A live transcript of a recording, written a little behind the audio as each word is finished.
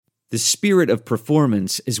The spirit of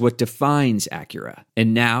performance is what defines Acura,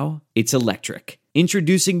 and now it's electric.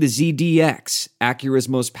 Introducing the ZDX, Acura's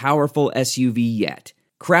most powerful SUV yet.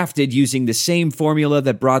 Crafted using the same formula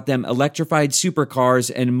that brought them electrified supercars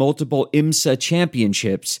and multiple IMSA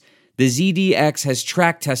championships, the ZDX has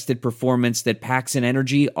track-tested performance that packs an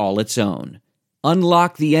energy all its own.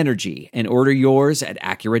 Unlock the energy and order yours at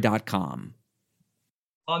Acura.com.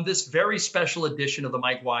 On this very special edition of the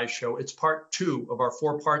Mike Wise Show, it's part 2 of our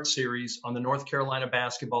 4-part series on the North Carolina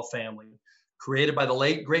basketball family, created by the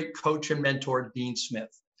late, great coach and mentor, Dean Smith.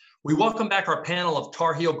 We welcome back our panel of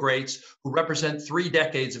Tar Heel greats who represent 3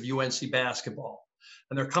 decades of UNC basketball,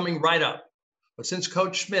 and they're coming right up. But since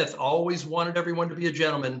Coach Smith always wanted everyone to be a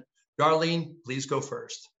gentleman, Darlene, please go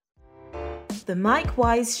first. The Mike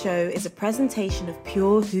Wise Show is a presentation of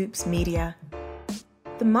Pure Hoops Media.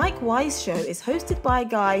 The Mike Wise Show is hosted by a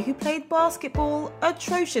guy who played basketball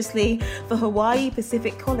atrociously for Hawaii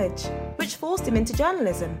Pacific College, which forced him into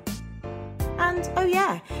journalism. And, oh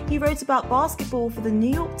yeah, he wrote about basketball for the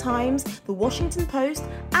New York Times, the Washington Post,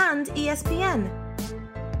 and ESPN.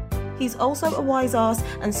 He's also a wise ass,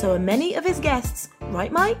 and so are many of his guests.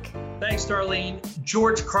 Right, Mike? Thanks, Darlene.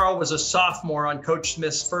 George Karl was a sophomore on Coach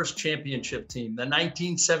Smith's first championship team, the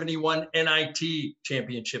 1971 NIT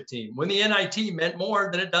championship team, when the NIT meant more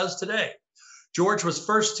than it does today. George was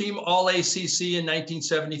first team All-ACC in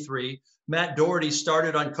 1973. Matt Doherty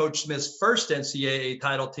started on Coach Smith's first NCAA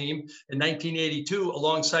title team in 1982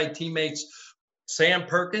 alongside teammates Sam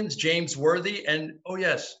Perkins, James Worthy, and, oh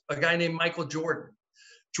yes, a guy named Michael Jordan.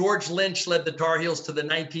 George Lynch led the Tar Heels to the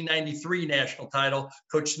 1993 national title,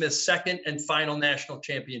 Coach Smith's second and final national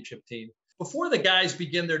championship team. Before the guys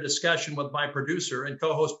begin their discussion with my producer and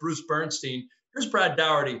co-host Bruce Bernstein, here's Brad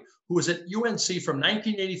Dougherty, who was at UNC from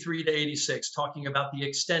 1983 to 86, talking about the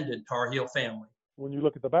extended Tar Heel family. When you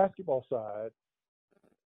look at the basketball side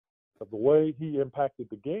of the way he impacted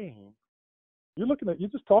the game, you're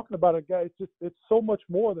just talking about a guy. It's so much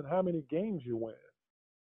more than how many games you win.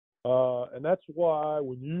 And that's why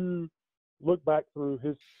when you look back through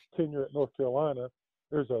his tenure at North Carolina,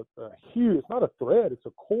 there's a huge, it's not a thread, it's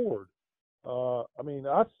a cord.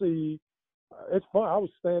 I see, it's fun. I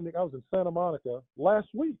was in Santa Monica last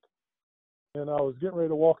week, and I was getting ready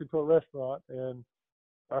to walk into a restaurant, and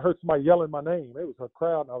I heard somebody yelling my name. It was a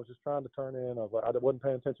crowd, and I was just trying to turn in. I wasn't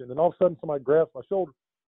paying attention. And then all of a sudden, somebody grabs my shoulder,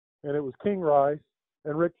 and it was King Rice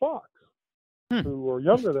and Rick Fox, who were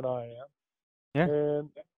younger than I am. Yeah.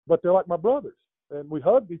 But they're like my brothers, and we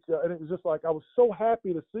hugged each other, and it was just like I was so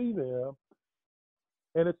happy to see them.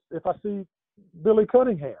 And if I see Billy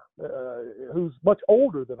Cunningham, who's much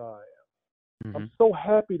older than I am, I'm so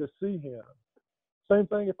happy to see him. Same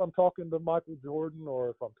thing if I'm talking to Michael Jordan, or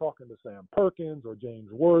if I'm talking to Sam Perkins or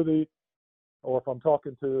James Worthy, or if I'm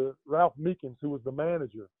talking to Ralph Meekins, who was the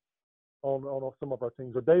manager on some of our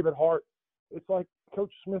teams, or David Hart. It's like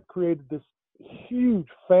Coach Smith created this huge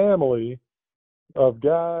family of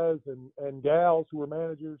guys and gals who were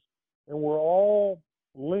managers, and we're all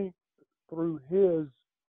linked through him.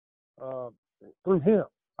 All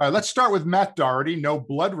right, let's start with Matt Dougherty. No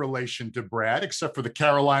blood relation to Brad, except for the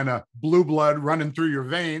Carolina blue blood running through your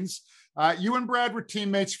veins. You and Brad were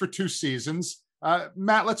teammates for 2 seasons.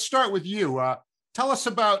 Matt, let's start with you. Tell us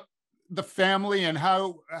about the family and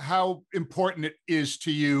how important it is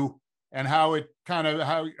to you, and how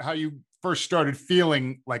you first started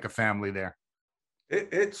feeling like a family there.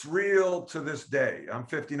 It's real to this day. I'm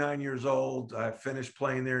 59 years old. I finished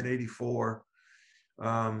playing there in 84.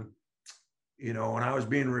 When I was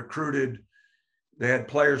being recruited, they had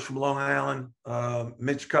players from Long Island,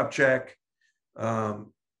 Mitch Kupchak,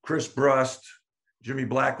 Chris Brust, Jimmy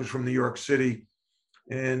Black was from New York City.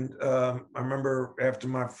 And I remember after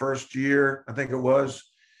my first year, I think it was,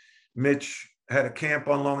 Mitch had a camp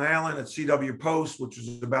on Long Island at CW Post, which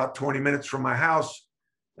was about 20 minutes from my house,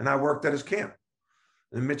 and I worked at his camp.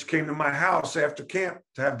 And Mitch came to my house after camp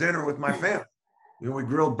to have dinner with my family. We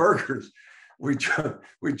grilled burgers. We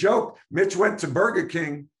joked. Mitch went to Burger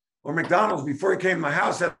King or McDonald's before he came to my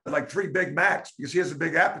house, had like 3 Big Macs because he has a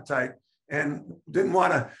big appetite, and didn't he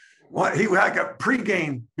had like a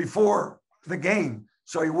pregame before the game,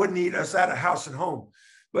 so he wouldn't eat us at a house at home.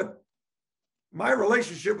 But my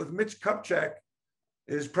relationship with Mitch Kupchak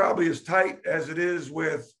is probably as tight as it is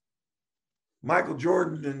with Michael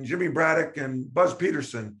Jordan and Jimmy Braddock and Buzz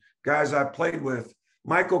Peterson, guys I played with.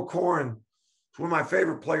 Michael Corrin is one of my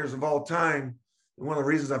favorite players of all time, and one of the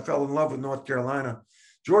reasons I fell in love with North Carolina.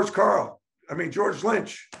 George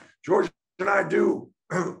Lynch. George and I do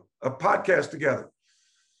a podcast together.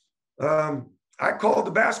 I called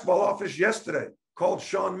the basketball office yesterday, called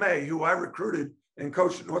Sean May, who I recruited and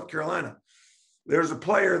coached at North Carolina. there's a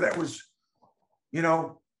player that was, you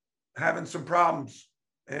know, having some problems,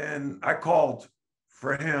 and I called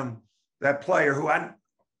for him, that player who I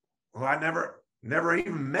never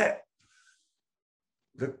even met.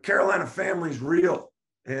 The Carolina family's real,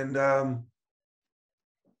 and I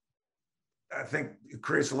think it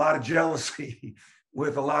creates a lot of jealousy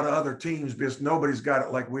with a lot of other teams because nobody's got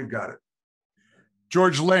it like we've got it.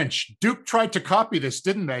 George Lynch, Duke tried to copy this,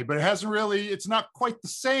 didn't they? But it's not quite the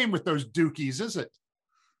same with those Dukies, is it?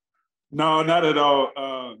 No, not at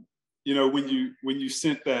all. You know, when you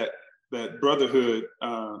sent that brotherhood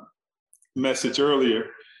message earlier,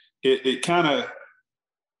 it kind of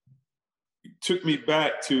took me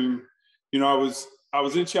back to, you know, I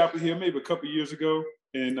was in Chapel Hill maybe a couple of years ago,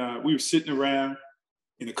 and we were sitting around,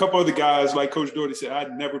 and a couple other guys, like Coach Doherty said,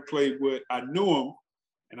 I'd never played with. I knew him,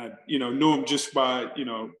 and I, you know, knew him just by, you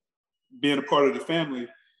know, being a part of the family.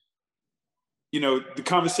 You know, the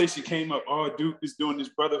conversation came up, oh, Duke is doing this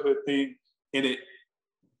brotherhood thing, and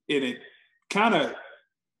it kind of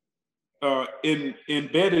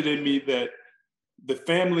embedded in me that the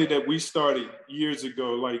family that we started years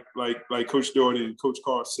ago, like Coach Doherty and Coach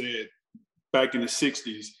Carl said back in the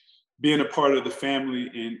 60s, being a part of the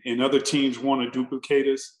family, and other teams want to duplicate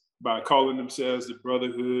us by calling themselves the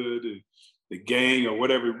brotherhood and the gang or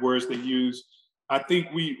whatever words they use. I think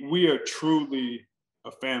we are truly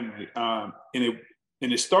a family. And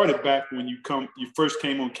it started back when you first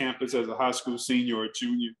came on campus as a high school senior or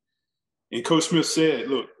junior. And Coach Smith said,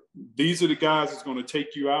 look, these are the guys that's going to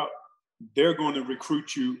take you out. They're going to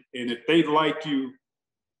recruit you. And if they like you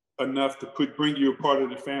enough to bring you a part of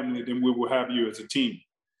the family, then we will have you as a team.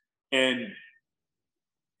 And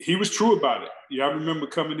he was true about it. Yeah, I remember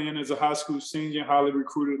coming in as a high school senior, highly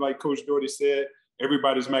recruited, like Coach Doherty said,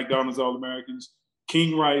 everybody's McDonald's All-Americans.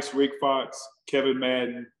 King Rice, Rick Fox, Kevin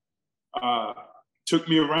Madden took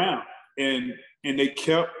me around, and they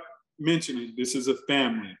kept mentioning this is a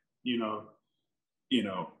family, you know.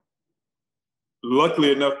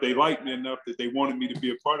 Luckily enough, they liked me enough that they wanted me to be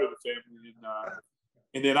a part of the family.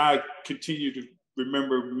 And then I continue to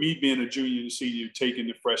remember me being a junior and senior, taking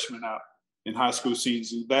the freshmen out in high school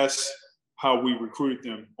season. That's how we recruited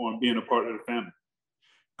them on being a part of the family.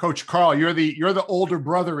 Coach Carl, you're the older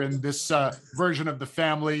brother in this version of the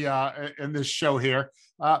family in this show here.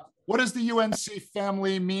 What does the UNC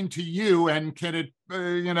family mean to you? And can it,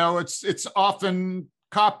 it's often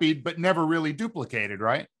copied but never really duplicated,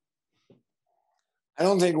 right? I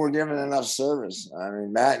don't think we're giving enough service. I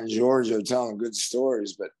mean, Matt and George are telling good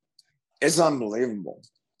stories, but it's unbelievable.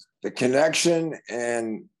 The connection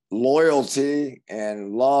and loyalty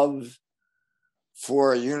and love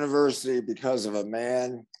for a university because of a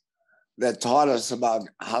man that taught us about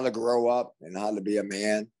how to grow up and how to be a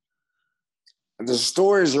man. And the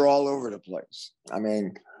stories are all over the place. I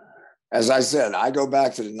mean, as I said, I go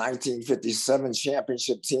back to the 1957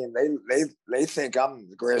 championship team. They think I'm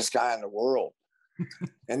the greatest guy in the world.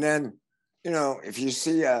 And then, if you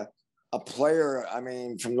see a player, I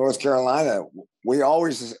mean, from North Carolina, we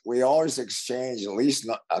always exchange at least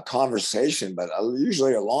a conversation, but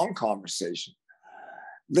usually a long conversation.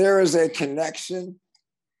 There is a connection,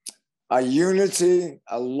 a unity,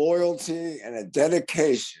 a loyalty, and a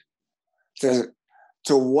dedication to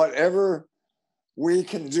whatever we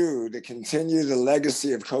can do to continue the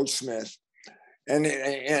legacy of Coach Smith. And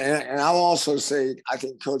I'll also say, I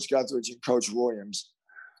think Coach Guthridge and Coach Williams,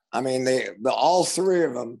 I mean, all three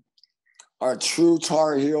of them are true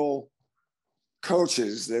Tar Heel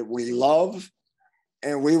coaches that we love,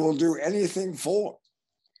 and we will do anything for.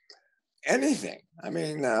 Anything.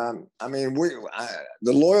 The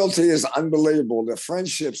loyalty is unbelievable. The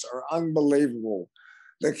friendships are unbelievable.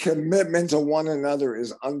 The commitment to one another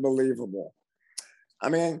is unbelievable. I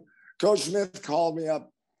mean, Coach Smith called me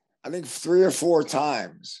up, I think 3 or 4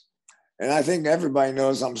 times. And I think everybody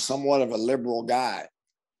knows I'm somewhat of a liberal guy.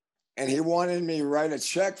 And he wanted me to write a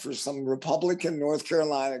check for some Republican North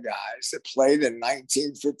Carolina guys that played in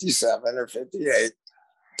 1957 or 58.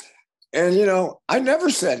 And, I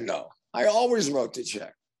never said no. I always wrote the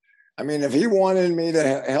check. I mean, if he wanted me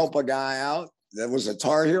to help a guy out that was a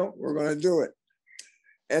Tar Heel, we're going to do it.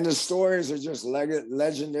 And the stories are just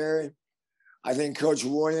legendary. I think Coach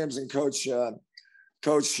Williams and Coach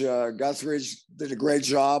Guthridge did a great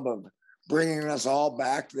job of bringing us all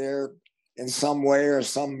back there in some way or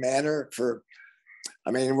some manner. We're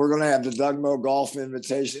going to have the Doug Moe Golf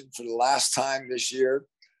Invitation for the last time this year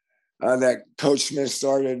that Coach Smith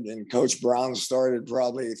started and Coach Brown started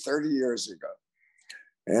probably 30 years ago.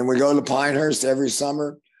 And we go to Pinehurst every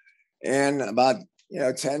summer, and about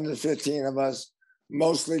 10 to 15 of us,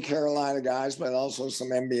 mostly Carolina guys, but also some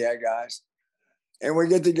NBA guys. and we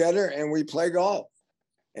get together and we play golf.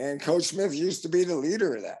 And Coach Smith used to be the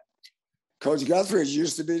leader of that. Coach Guthridge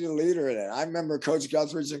used to be the leader of that. I remember Coach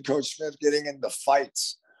Guthridge and Coach Smith getting into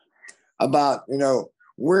fights about,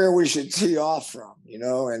 where we should tee off from,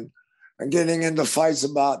 and getting into fights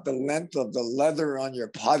about the length of the leather on your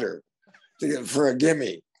putter for a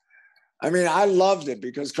gimme. I mean, I loved it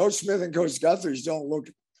because Coach Smith and Coach Guthridge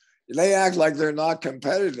they act like they're not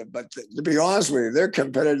competitive, but to be honest with you, they're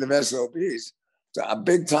competitive SOBs to a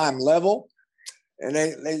big time level. And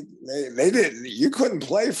they didn't. You couldn't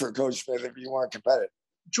play for Coach Smith if you weren't competitive.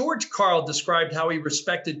 George Karl described how he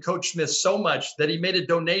respected Coach Smith so much that he made a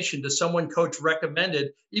donation to someone Coach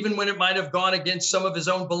recommended, even when it might have gone against some of his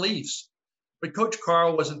own beliefs. But Coach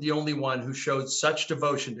Karl wasn't the only one who showed such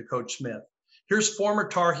devotion to Coach Smith. Here's former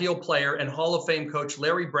Tar Heel player and Hall of Fame coach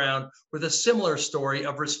Larry Brown with a similar story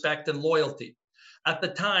of respect and loyalty. At the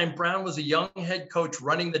time, Brown was a young head coach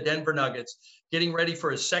running the Denver Nuggets, getting ready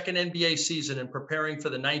for his second NBA season and preparing for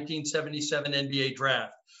the 1977 NBA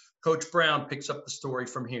draft. Coach Brown picks up the story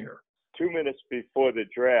from here. 2 minutes before the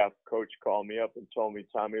draft, Coach called me up and told me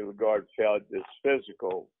Tommy LaGarde failed his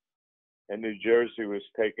physical, and New Jersey was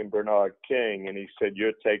taking Bernard King, and he said,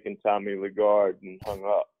 "You're taking Tommy LaGarde," and hung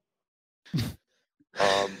up.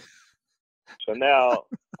 So now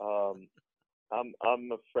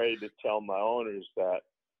I'm afraid to tell my owners that,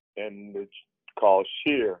 and it's called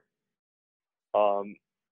Shear.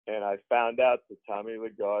 And I found out that Tommy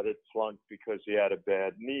LaGarde had flunked because he had a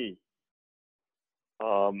bad knee.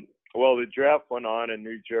 Well, the draft went on, and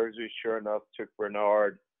New Jersey, sure enough, took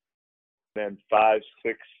Bernard. Then 5,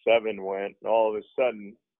 6, 7 went, and all of a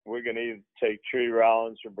sudden, we're going to either take Tree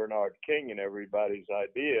Rollins or Bernard King, and everybody's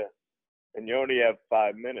idea. And you only have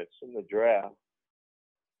 5 minutes in the draft.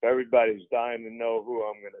 Everybody's dying to know who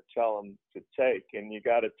I'm going to tell them to take, and you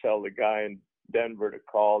got to tell the guy in Denver to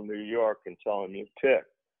call New York and tell him you picked.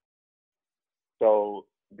 So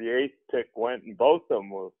the 8th pick went, and both of them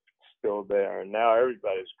were still there, and now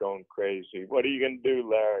everybody's going crazy. What are you going to do,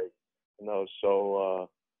 Larry? So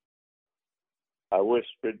I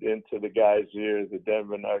whispered into the guy's ear, the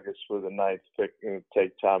Denver Nuggets were the 9th pick and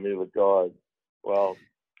take Tommy LaGarde. Well,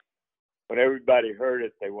 when everybody heard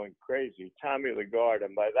it, they went crazy. Tommy LaGarde,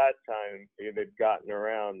 and by that time, it had gotten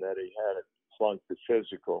around that he had flunked the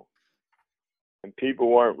physical. And people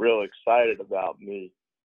weren't real excited about me.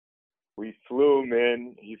 We flew him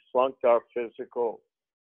in. He flunked our physical.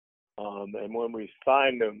 And when we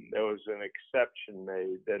signed him, there was an exception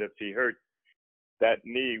made that if he hurt that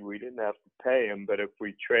knee, we didn't have to pay him. But if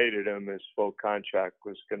we traded him, his full contract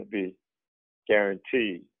was going to be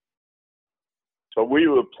guaranteed. So we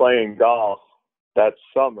were playing golf that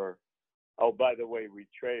summer. Oh, by the way, we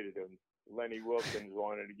traded him. Lenny Wilkins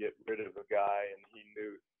wanted to get rid of a guy, and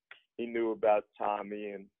he knew about Tommy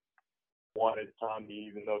and wanted Tommy,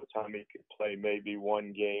 even though Tommy could play maybe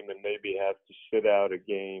one game and maybe have to sit out a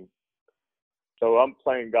game. So I'm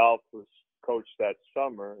playing golf with Coach that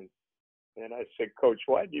summer, and I said, "Coach,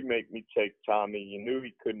 why did you make me take Tommy? You knew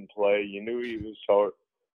he couldn't play. You knew he was hurt."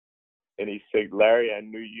 And he said, "Larry, I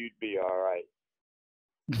knew you'd be all right."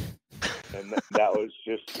 And that was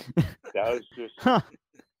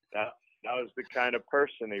the kind of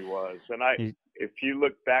person he was. And if you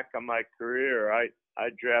look back on my career, I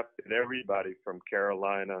drafted everybody from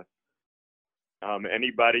Carolina.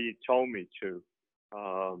 Anybody he told me to,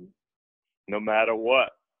 no matter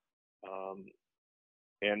what.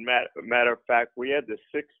 And matter of fact, we had the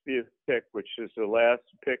 60th pick, which is the last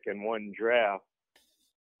pick in one draft.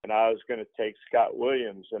 And I was going to take Scott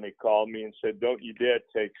Williams, and he called me and said, "Don't you dare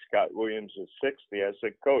take Scott Williams at 60. I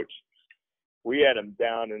said, "Coach, we had him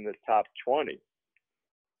down in the top 20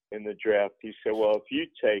 in the draft." He said, "Well, if you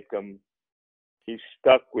take him, he's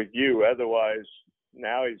stuck with you. Otherwise,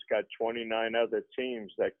 now he's got 29 other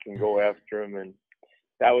teams that can go after him." And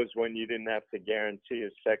that was when you didn't have to guarantee a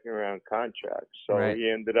second-round contract. So right. He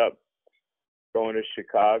ended up going to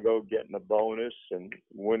Chicago, getting a bonus, and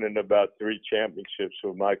winning about 3 championships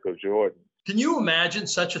with Michael Jordan. Can you imagine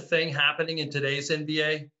such a thing happening in today's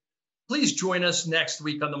NBA? Please join us next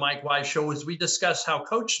week on The Mike Wise Show as we discuss how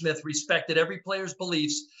Coach Smith respected every player's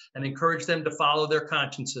beliefs and encouraged them to follow their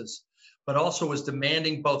consciences, but also was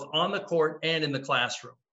demanding both on the court and in the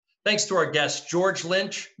classroom. Thanks to our guests, George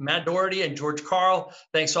Lynch, Matt Doherty, and George Karl.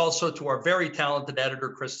 Thanks also to our very talented editor,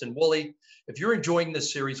 Kristen Woolley. If you're enjoying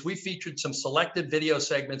this series, we featured some selected video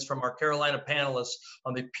segments from our Carolina panelists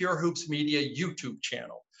on the Pure Hoops Media YouTube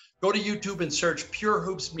channel. Go to YouTube and search Pure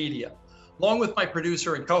Hoops Media. Along with my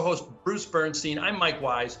producer and co-host, Bruce Bernstein, I'm Mike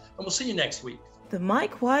Wise, and we'll see you next week. The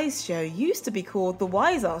Mike Wise Show used to be called The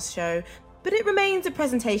Wise Ass Show, but it remains a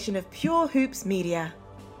presentation of Pure Hoops Media.